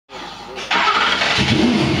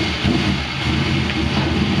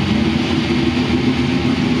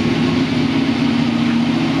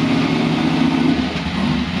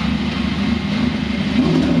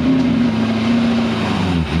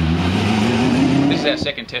is our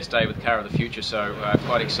second test day with Car of the Future, so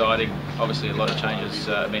quite exciting. Obviously a lot of changes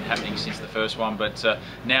have been happening since the first one, but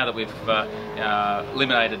now that we've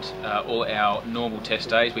eliminated all our normal test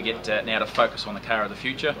days, we get now to focus on the Car of the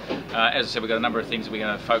Future. As I said, we've got a number of things that we're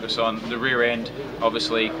going to focus on. The rear end,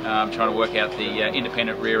 obviously, trying to work out the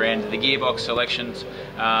independent rear end, the gearbox selections,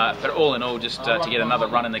 but all in all, just to get another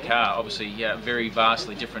run in the car. Obviously, very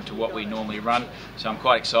vastly different to what we normally run, so I'm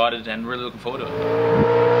quite excited and really looking forward to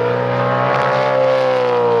it.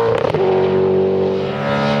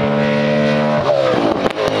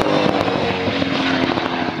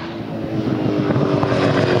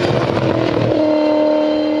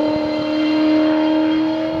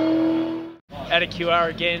 At a QR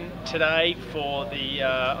again today for the,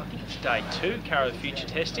 I think it's day 2, Car of the Future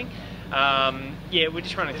testing. Yeah, we're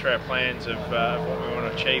just running through our plans of what we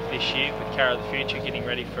want to achieve this year with Car of the Future, getting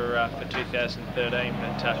ready for 2013.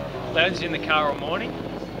 But Lowndes is in the car all morning.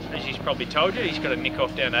 As he's probably told you, he's got to nick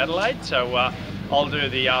off down Adelaide, so I'll do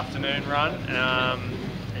the afternoon run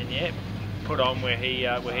and yeah, put on where he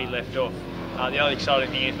left off. The other exciting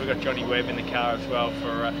thing is we've got Johnny Webb in the car as well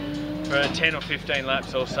for 10 or 15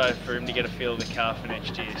 laps or so for him to get a feel of the car for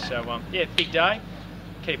next year. So yeah, big day,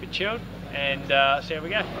 keep it chilled and see how we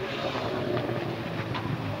go.